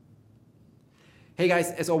Hey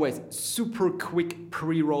guys, as always, super quick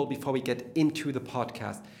pre-roll before we get into the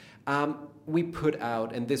podcast. We put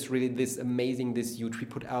out, and this amazing, this huge, we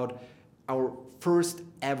put out our first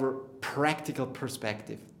ever practical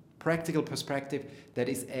perspective. Practical perspective that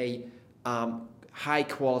is a high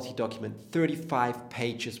quality document, 35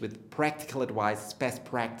 pages with practical advice, best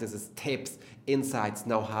practices, tips, insights,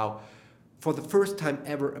 know-how, for the first time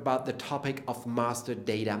ever about the topic of master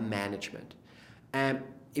data management.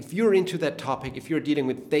 If you're into that topic, if you're dealing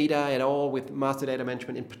with data at all, with master data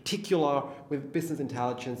management, in particular with business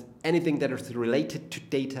intelligence, anything that is related to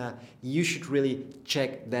data, you should really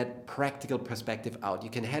check that practical perspective out. You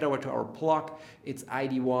can head over to our blog. It's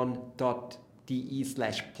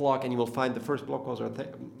id1.de/blog, and you will find the first blog post, or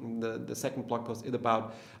the second blog post is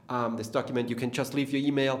about this document. You can just leave your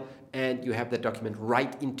email and you have that document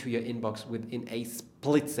right into your inbox within a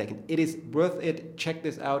split second. It is worth it. Check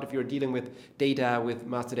this out if you're dealing with data, with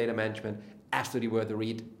master data management. Absolutely worth a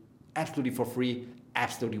read. Absolutely for free.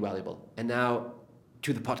 Absolutely valuable. And now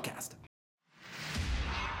to the podcast.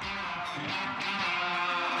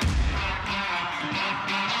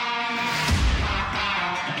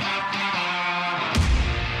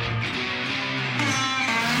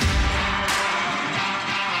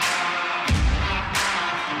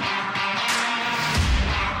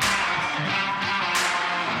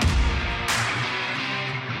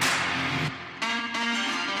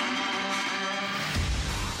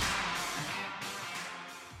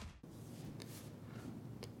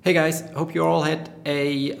 Hey guys, hope you all had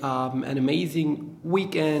an amazing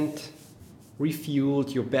weekend,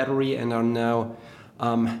 refueled your battery, and are now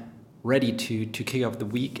ready to kick off the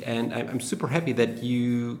week. And I'm super happy that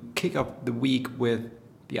you kick off the week with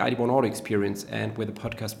the ID1 Auto Experience and with the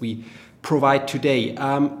podcast we provide today.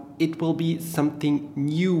 It will be something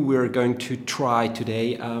new we're going to try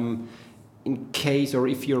today. In case, or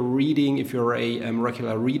if you're a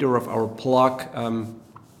regular reader of our blog,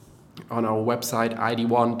 on our website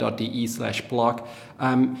id1.de/blog,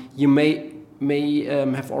 you may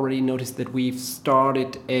have already noticed that we've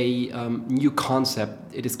started a new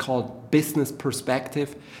concept. It is called Business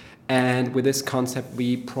Perspective, and with this concept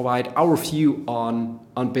we provide our view on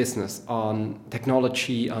business, on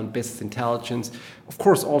technology, on business intelligence, of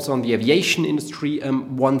course also on the aviation industry,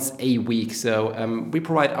 once a week. So we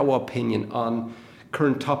provide our opinion on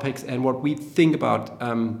current topics and what we think about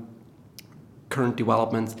current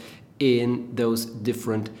developments in those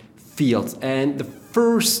different fields. And the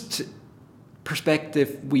first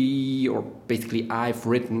perspective I've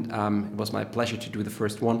written, it was my pleasure to do the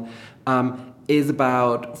first one, is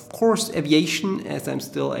about, of course, aviation, as I'm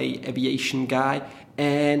still a aviation guy,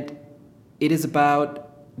 and it is about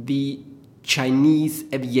the Chinese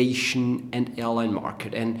aviation and airline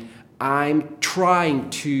market. And I'm trying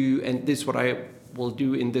to, and this is what I will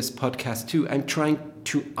do in this podcast too, I'm trying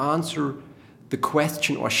to answer the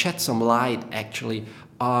question, or shed some light actually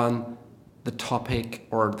on the topic,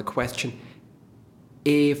 or the question,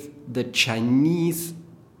 if the Chinese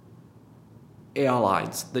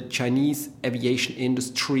airlines, the Chinese aviation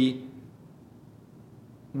industry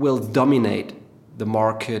will dominate the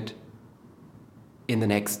market in the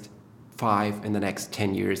next 5, in the next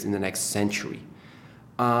 10 years, in the next century.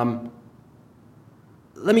 Let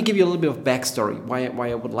me give you a little bit of backstory why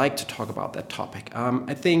I would like to talk about that topic.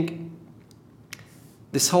 I think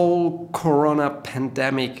this whole corona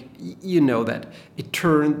pandemic, you know that it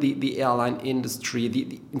turned the airline industry,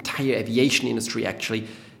 the entire aviation industry actually,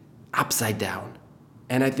 upside down.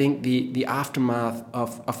 And I think the aftermath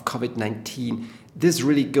of COVID-19, this is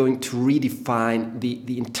really going to redefine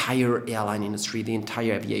the entire airline industry, the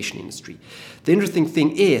entire aviation industry. The interesting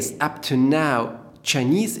thing is, up to now,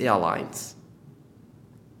 Chinese airlines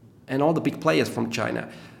and all the big players from China,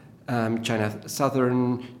 China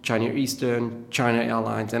Southern, China Eastern, China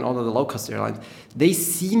Airlines, and all of the low-cost airlines, they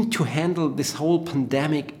seem to handle this whole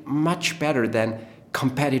pandemic much better than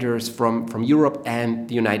competitors from Europe and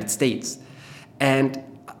the United States. And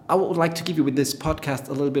I would like to give you with this podcast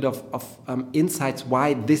a little bit of insights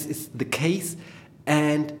why this is the case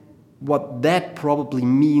and what that probably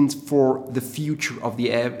means for the future of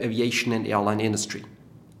the aviation and airline industry.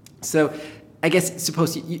 So I guess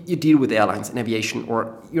suppose you deal with airlines and aviation,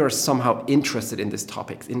 or you're somehow interested in these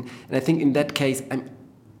topics. And I think in that case, I'm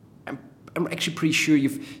actually pretty sure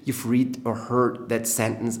you've read or heard that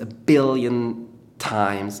sentence 1 billion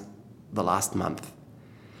times the last month.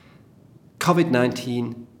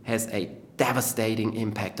 COVID-19 has a devastating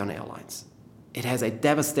impact on airlines. It has a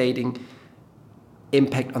devastating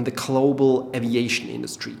impact on the global aviation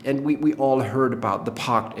industry. And we all heard about the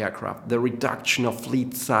parked aircraft, the reduction of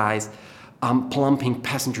fleet size, plumping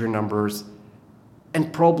passenger numbers,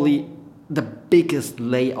 and probably the biggest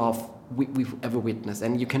layoff we've ever witnessed.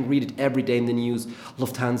 And you can read it every day in the news.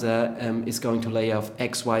 Lufthansa is going to lay off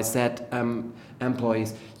XYZ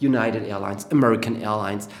employees, United Airlines, American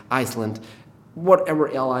Airlines, Iceland, whatever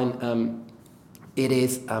airline it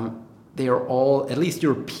is. They are all, at least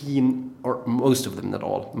European, or most of them, not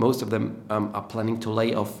all, most of them are planning to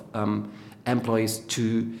lay off employees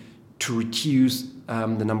to reduce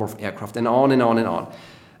the number of aircraft, and on and on and on.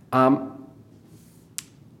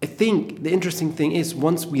 I think the interesting thing is,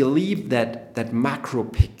 once we leave that macro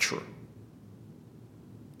picture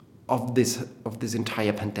of this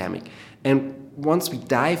entire pandemic, and once we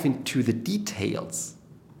dive into the details,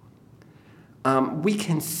 we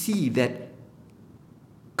can see that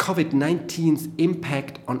COVID-19's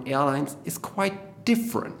impact on airlines is quite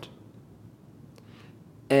different.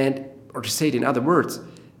 And, or to say it in other words,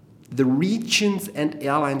 the regions and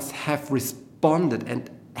airlines have responded and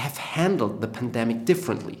have handled the pandemic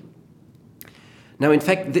differently. Now, in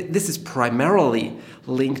fact, this is primarily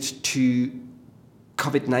linked to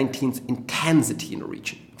COVID-19's intensity in the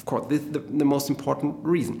region. Of course, this is the most important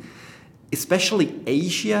reason. Especially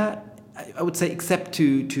Asia, I would say, except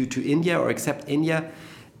to India, or except India,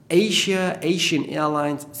 Asian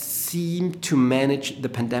airlines seem to manage the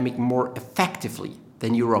pandemic more effectively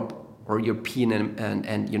than Europe or European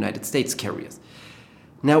and United States carriers.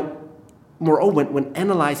 Now, moreover, when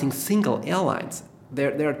analyzing single airlines,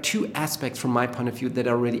 there are two aspects from my point of view that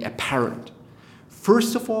are really apparent.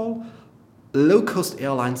 First of all, low-cost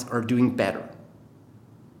airlines are doing better.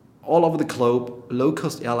 All over the globe,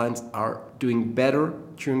 low-cost airlines are doing better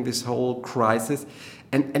during this whole crisis.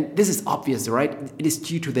 And this is obvious, right? It is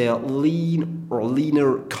due to their lean or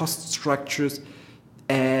leaner cost structures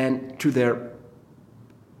and to their,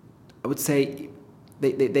 I would say,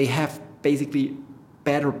 they have basically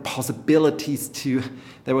better possibilities to.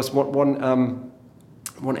 There was one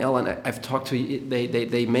airline I've talked to.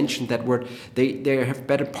 They mentioned that word. They have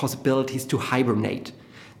better possibilities to hibernate.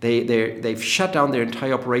 They've shut down their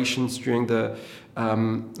entire operations during the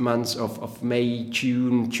months of May,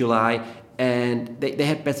 June, July, and they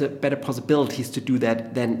had better possibilities to do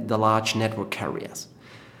that than the large network carriers.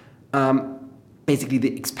 Basically,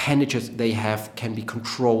 the expenditures they have can be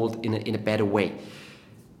controlled in a better way.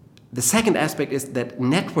 The second aspect is that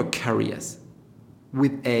network carriers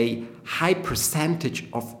with a high percentage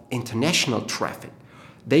of international traffic,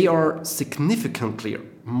 they are significantly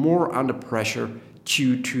more under pressure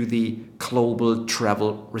due to the global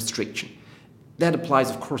travel restriction. That applies,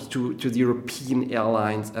 of course, to the European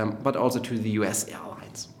airlines, but also to the US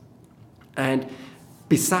airlines. And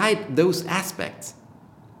beside those aspects,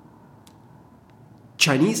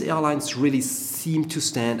 Chinese airlines really seem to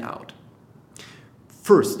stand out.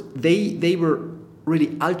 First, they were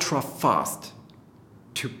really ultra fast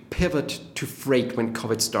to pivot to freight when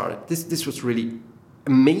COVID started. This was really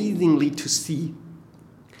amazingly to see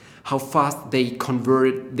how fast they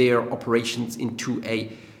converted their operations into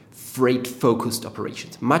a freight-focused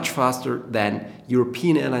operations, much faster than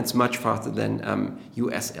European airlines, much faster than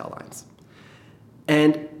US airlines.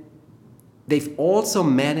 And they've also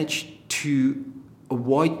managed to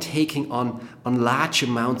avoid taking on large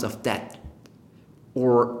amounts of debt,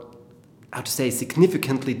 or how to say,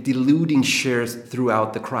 significantly diluting shares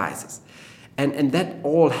throughout the crisis. And that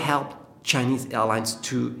all helped Chinese airlines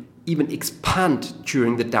to even expand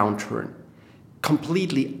during the downturn,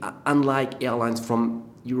 completely unlike airlines from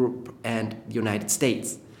Europe and the United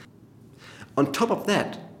States. On top of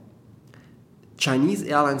that, Chinese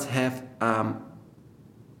airlines have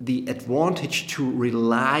the advantage to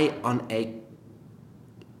rely on a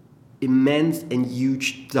immense and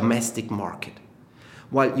huge domestic market.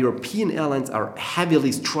 While European airlines are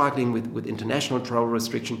heavily struggling with international travel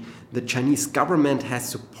restriction, the Chinese government has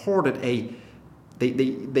supported they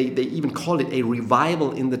even call it a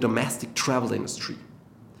revival in the domestic travel industry.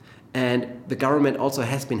 And the government also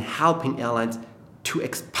has been helping airlines to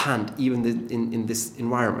expand even in this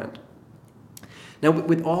environment. Now,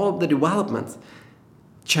 with all the developments,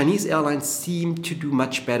 Chinese airlines seem to do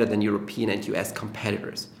much better than European and US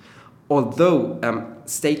competitors. Although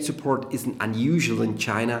state support isn't unusual in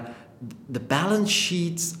China, the balance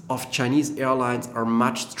sheets of Chinese airlines are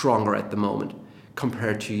much stronger at the moment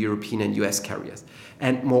compared to European and US carriers.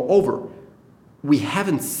 And moreover, we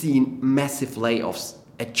haven't seen massive layoffs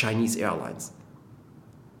at Chinese airlines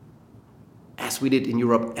as we did in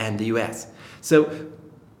Europe and the US. So,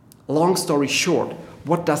 long story short,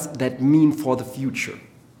 what does that mean for the future?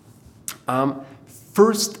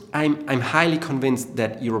 First, I'm highly convinced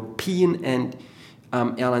that European and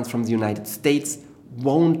airlines from the United States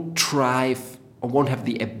won't drive or won't have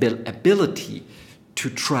the ability to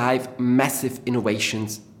drive massive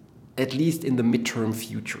innovations at least in the midterm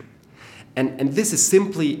future. And this is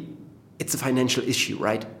simply, it's a financial issue,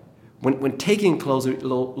 right? When taking a closer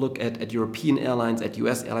look at European airlines, at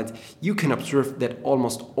US airlines, you can observe that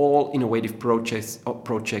almost all innovative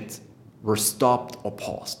projects were stopped or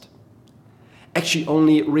paused. Actually,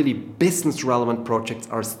 only really business relevant projects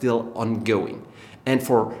are still ongoing. And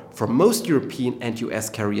for most European and US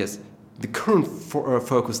carriers, the current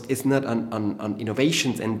focus is not on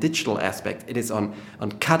innovations and digital aspects. It is on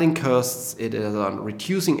cutting costs, it is on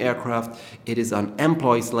reducing aircraft, it is on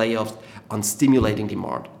employees layoffs, on stimulating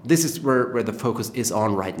demand. This is where the focus is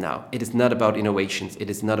on right now. It is not about innovations, it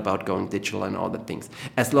is not about going digital and all the things,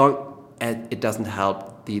 as long as it doesn't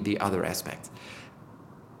help the other aspects.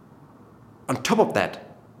 On top of that,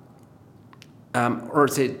 or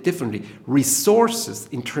say it differently, resources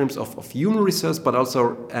in terms of human resource, but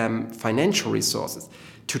also financial resources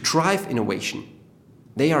to drive innovation,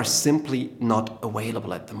 they are simply not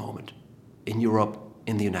available at the moment in Europe,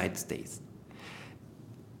 in the United States.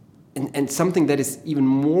 And something that is even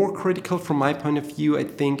more critical from my point of view, I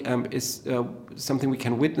think, is something we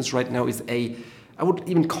can witness right now is I would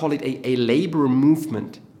even call it a labor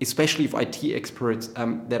movement, especially for IT experts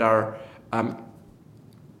that are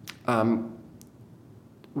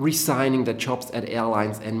resigning their jobs at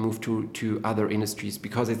airlines and move to other industries,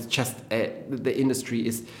 because it's just the industry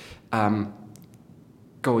is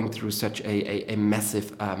going through such a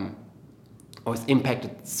massive or is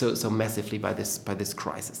impacted so massively by this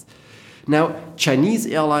crisis. Now, Chinese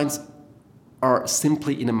airlines are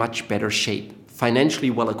simply in a much better shape,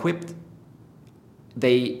 financially well equipped.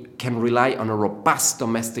 They can rely on a robust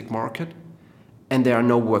domestic market, and there are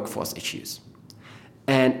no workforce issues.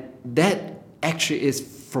 And that actually is,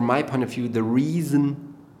 from my point of view, the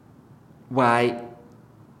reason why,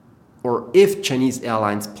 or if Chinese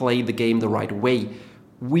airlines play the game the right way,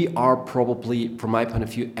 we are probably, from my point of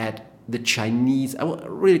view, at the Chinese, I would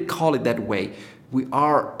really call it that way, we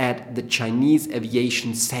are at the Chinese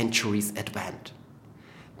aviation century's advent.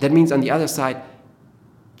 That means on the other side,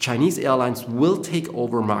 Chinese airlines will take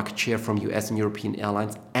over market share from US and European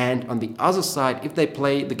airlines, and on the other side, if they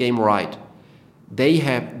play the game right, they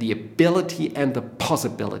have the ability and the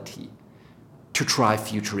possibility to drive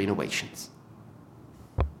future innovations.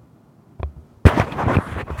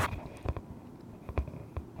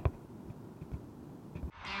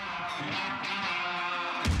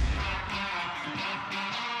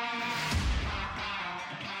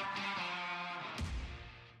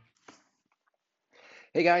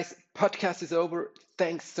 Hey guys, podcast is over.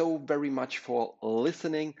 Thanks so very much for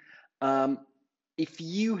listening. If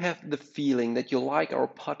you have the feeling that you like our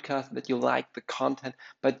podcast, that you like the content,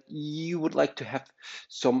 but you would like to have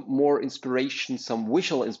some more inspiration, some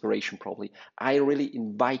visual inspiration probably, I really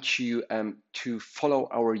invite you to follow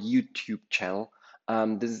our YouTube channel.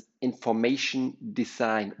 This is Information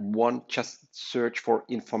Design 1. Just search for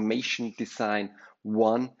Information Design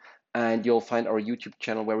 1. And you'll find our YouTube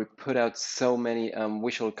channel where we put out so many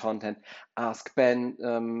visual content, Ask Ben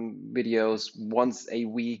videos once a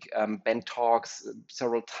week, Ben talks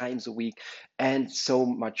several times a week, and so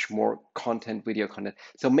much more content, video content.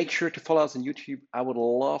 So make sure to follow us on YouTube. I would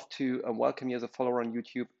love to welcome you as a follower on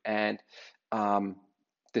YouTube, and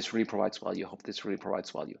this really provides value. I hope this really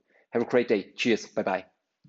provides value. Have a great day. Cheers. Bye-bye.